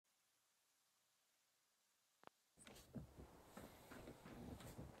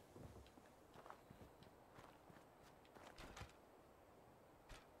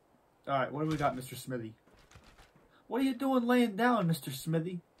Alright, what do we got, Mr. Smithy? What are you doing laying down, Mr.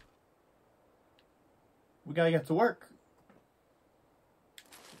 Smithy? We gotta get to work.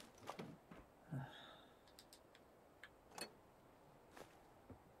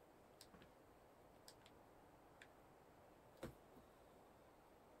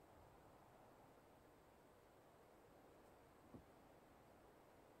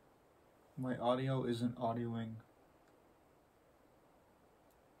 My audio isn't audioing.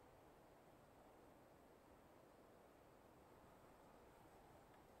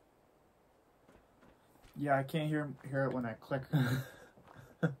 Yeah, I can't hear it when I click.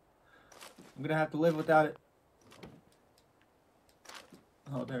 I'm gonna have to live without it.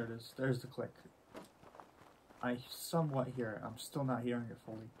 Oh, there it is. There's the click. I somewhat hear it. I'm still not hearing it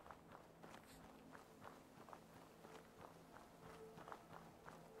fully.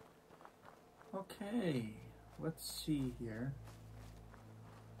 Okay, let's see here.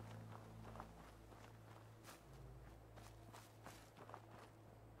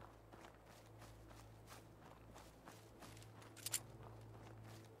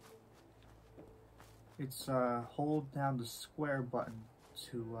 It's hold down the square button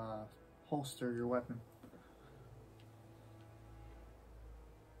to holster your weapon.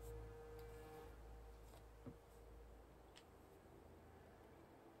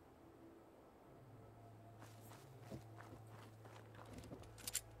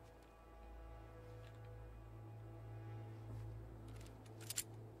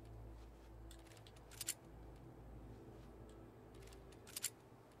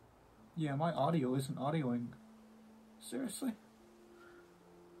 Yeah, my audio isn't audioing. Seriously?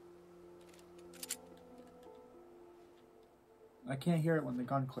 I can't hear it when the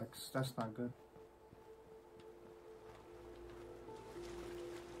gun clicks. That's not good.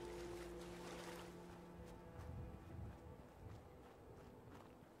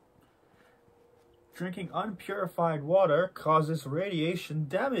 Drinking unpurified water causes radiation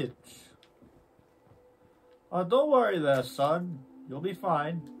damage. Don't worry there, son. You'll be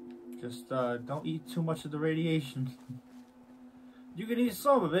fine. Just don't eat too much of the radiation. You can eat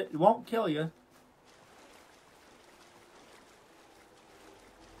some of it. It won't kill you.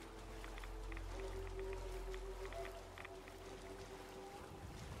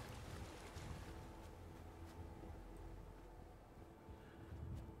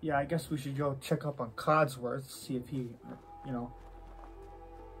 Yeah, I guess we should go check up on Codsworth, see if he, you know,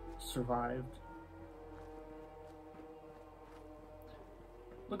 survived.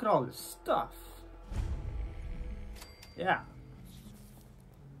 Look at all this stuff. Yeah.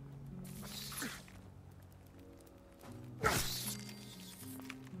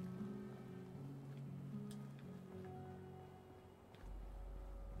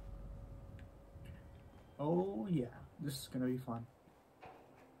 Oh yeah, this is gonna be fun.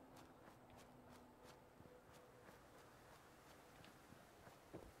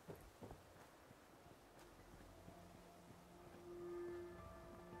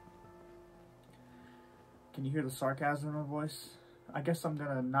 Can you hear the sarcasm in my voice? I guess I'm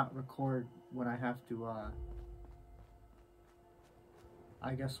gonna not record when I have to,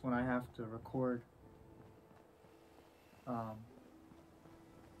 I guess when I have to record,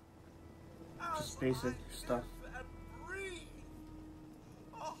 just basic stuff.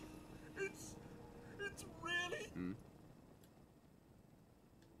 Oh, it's really...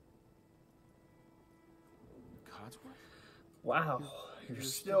 Codsworth? Wow, you're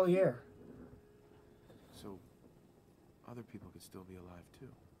still here. So, other people could still be alive too.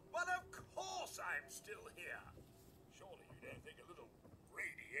 But of course I'm still here. Surely you don't think a little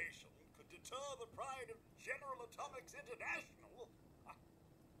radiation could deter the pride of General Atomics International?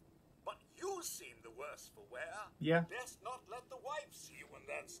 But you seem the worse for wear. Yeah. Best not let the wife see you in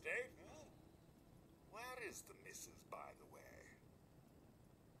that state. Where is the missus, by the way?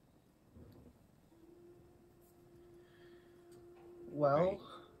 Well,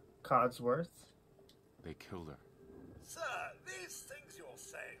 Codsworth. They killed her. Sir, these things you're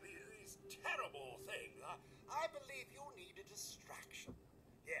saying, these terrible things, I believe you need a distraction.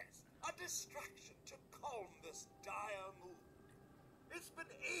 Yes, a distraction to calm this dire mood. It's been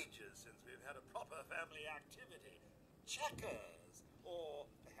ages since we've had a proper family activity. Checkers, or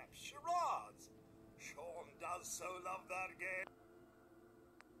perhaps charades. Sean does so love that game.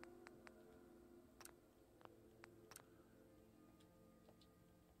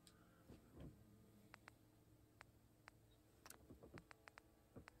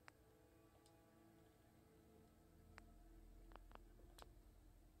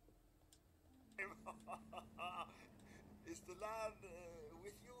 Is the lad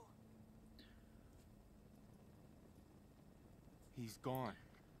with you? He's gone.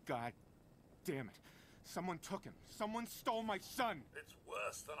 God damn it. Someone took him. Someone stole my son. It's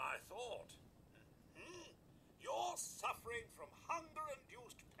worse than I thought. You're suffering from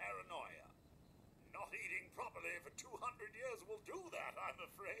hunger-induced paranoia. Not eating properly for 200 years will do that, I'm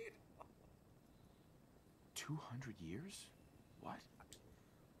afraid. 200 years? What?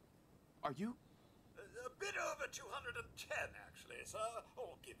 Are you... A bit over 210, actually, sir.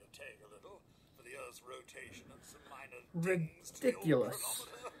 Or give or take a little, for the Earth's rotation and some minor dings to the old Ridiculous.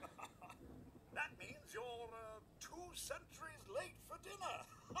 chronometer. That means you're 2 centuries late for dinner.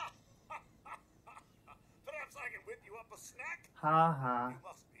 Perhaps I can whip you up a snack? Ha ha. You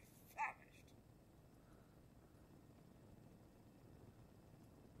must be famished.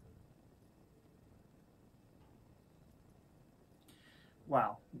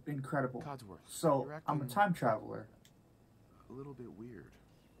 Wow, incredible. Codsworth, So, you're I'm a acting time traveler. a little bit weird.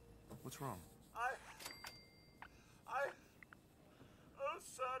 What's wrong? Oh,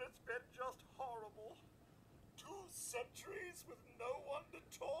 sir, it's been just horrible. 2 centuries with no one to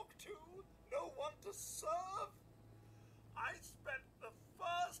talk to, no one to serve. I spent the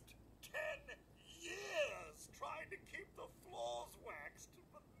first 10 years trying to keep the floors waxed,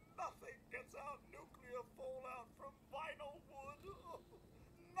 but nothing gets out nuclear fallout from vinyl wood.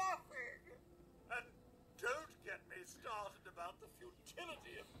 Nothing. And don't get me started about the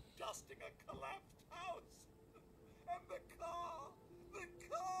futility of dusting a collapsed house. And the car.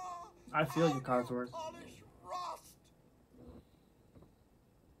 I feel you, How do Codsworth. polish rust?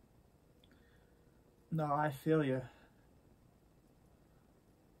 No, I feel you.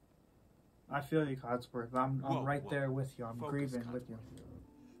 I feel you, Codsworth. I'm Whoa, right whoa. there with you. I'm Focus, grieving with you.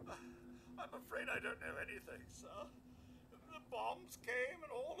 I'm afraid I don't know anything, sir. The bombs came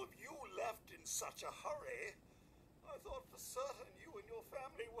and all of you left in such a hurry. I thought for certain you and your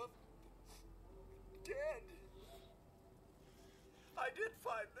family were dead. I did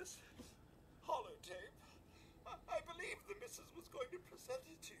find this holotape. I believe the missus was going to present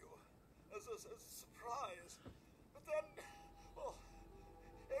it to you as a surprise. But then, well,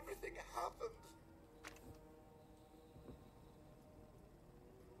 everything happened.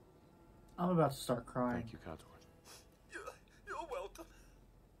 I'm about to start crying. Thank you, Codsworth. You're welcome.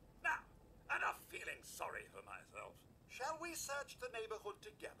 Now, enough feeling sorry for myself. Shall we search the neighborhood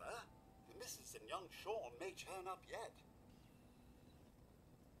together? The missus and young Sean may turn up yet.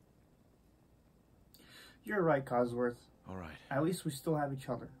 You're right, Codsworth. All right, At least we still have each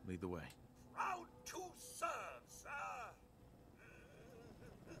other. lead the way. Proud to serve, sir.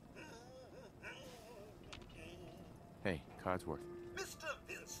 Hey, Codsworth. Mr.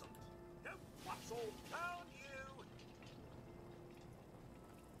 Vincent, what's all found you?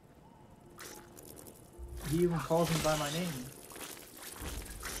 He even calls me by my name.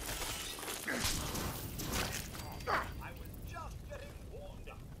 I was just getting warmed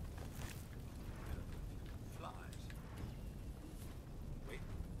up. Flies. Wait.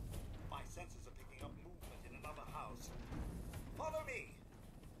 My senses are picking up movement in another house. Follow me.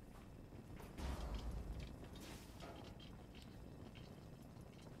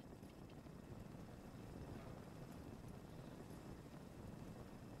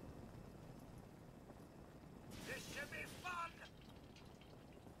 This should be fun.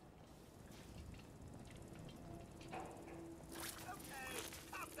 Okay,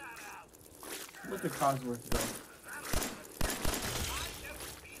 cut that out. Look at Codsworth go. I don't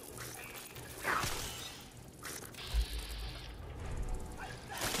feel pain. I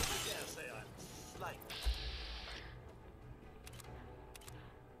dare say I'm slightly.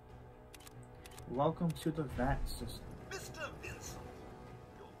 Welcome to the VAT system. Mr. Vincent,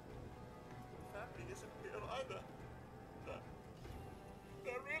 your family isn't here either.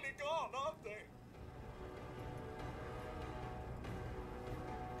 They're really gone, aren't they?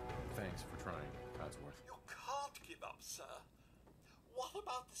 Thanks for trying, Codsworth. You can't give up, sir. What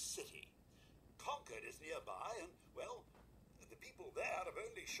about the city? Concord is nearby, and, well, the people there have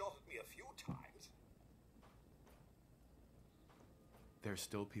only shot at me a few times. There's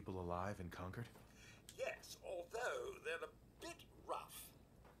still people alive in Concord? Yes, although they're a bit rough.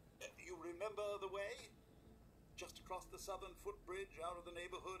 You remember the way? Just across the southern footbridge, out of the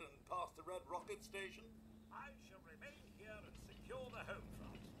neighborhood, and past the Red Rocket Station? I shall remain here and secure the home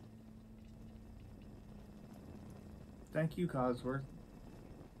front. Thank you, Codsworth.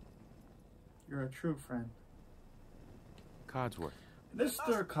 You're a true friend. Codsworth. There must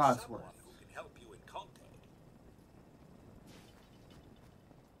Mr. be Codsworth. someone who can help you in Concord.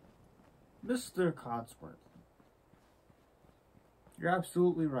 Mr. Codsworth. You're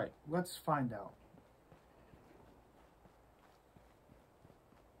absolutely right. Let's find out.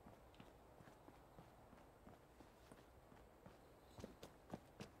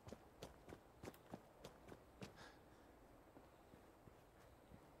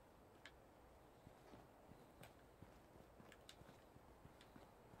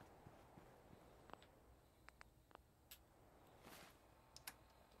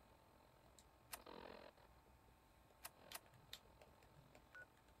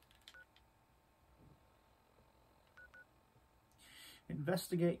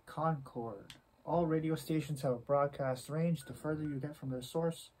 Investigate Concord. All radio stations have a broadcast range. The further you get from their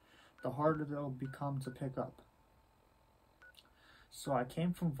source, the harder they'll become to pick up. So I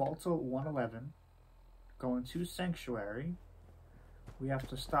came from Volta 111, going to Sanctuary. We have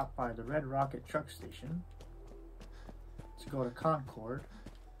to stop by the Red Rocket truck station to go to Concord.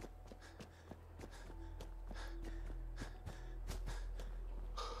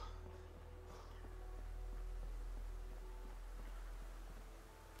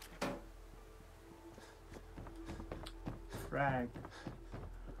 Frag.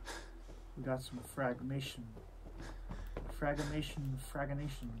 We got some fragmentation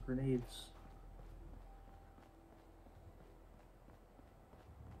grenades.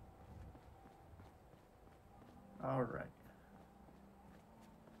 All right.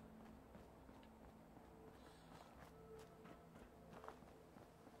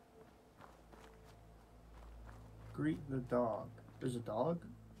 Greet the dog. There's a dog?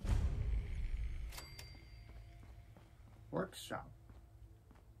 Workshop.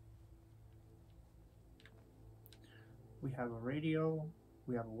 We have a radio.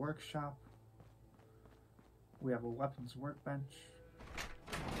 We have a workshop. We have a weapons workbench.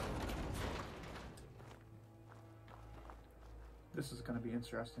 This is going to be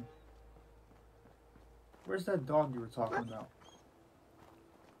interesting. Where's that dog you were talking about?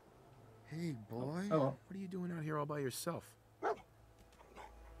 Hey, boy. Oh. What are you doing out here all by yourself? You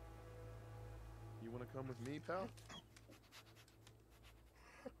want to come with me, pal?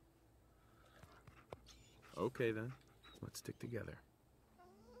 Okay, then. Let's stick together.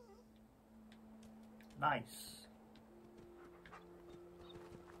 Nice.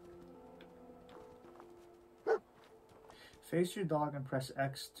 Face your dog and press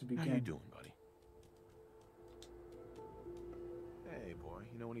X to begin. How you doing, buddy? Hey, boy.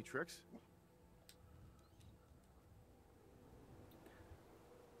 You know any tricks?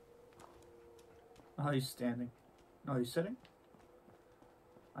 Oh, he's standing. No, he's sitting?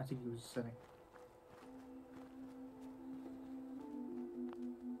 I think he was sitting.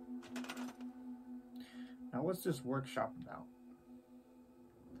 Now, what's this workshop about?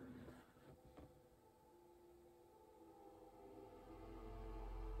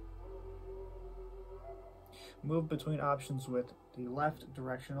 Move between options with the left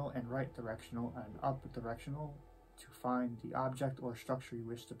directional and right directional and up directional to find the object or structure you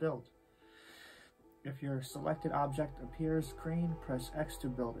wish to build. If your selected object appears green, press X to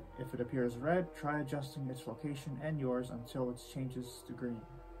build it. If it appears red, try adjusting its location and yours until it changes to green.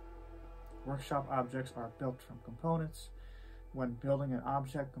 Workshop objects are built from components. When building an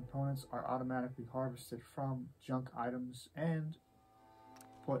object, components are automatically harvested from junk items and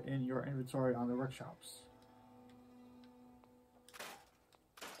put in your inventory on the workshops.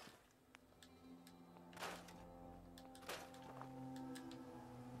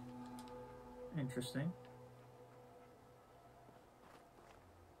 Interesting.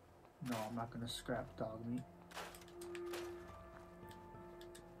 No, I'm not going to scrap dog meat.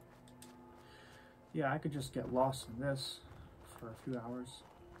 Yeah, I could just get lost in this for a few hours.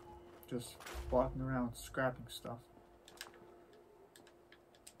 Just walking around scrapping stuff.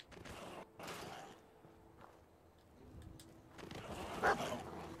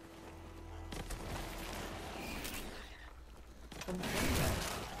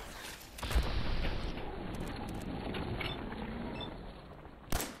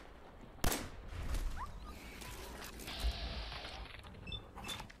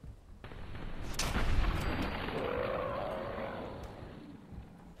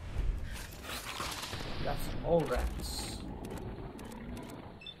 Got some old rats.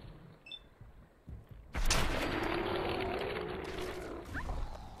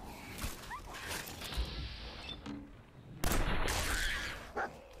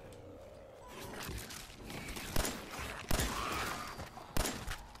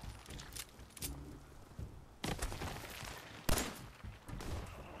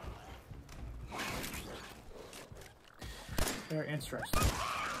 Very interesting.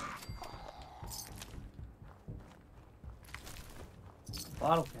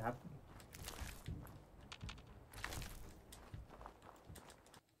 Bottle cap.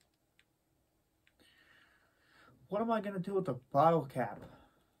 What am I going to do with the bottle cap?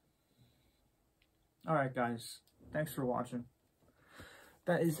 Alright guys, thanks for watching.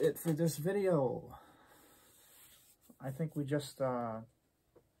 That is it for this video. I think we just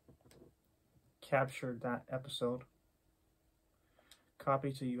captured that episode.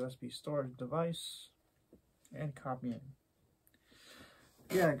 Copy to USB storage device and copy in.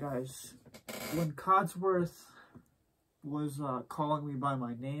 Yeah, guys, when Codsworth was calling me by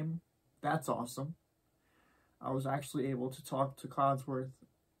my name, that's awesome. I was actually able to talk to Codsworth,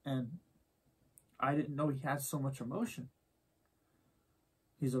 and I didn't know he had so much emotion.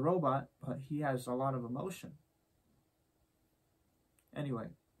 He's a robot, but he has a lot of emotion. Anyway,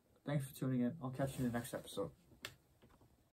 thanks for tuning in. I'll catch you in the next episode.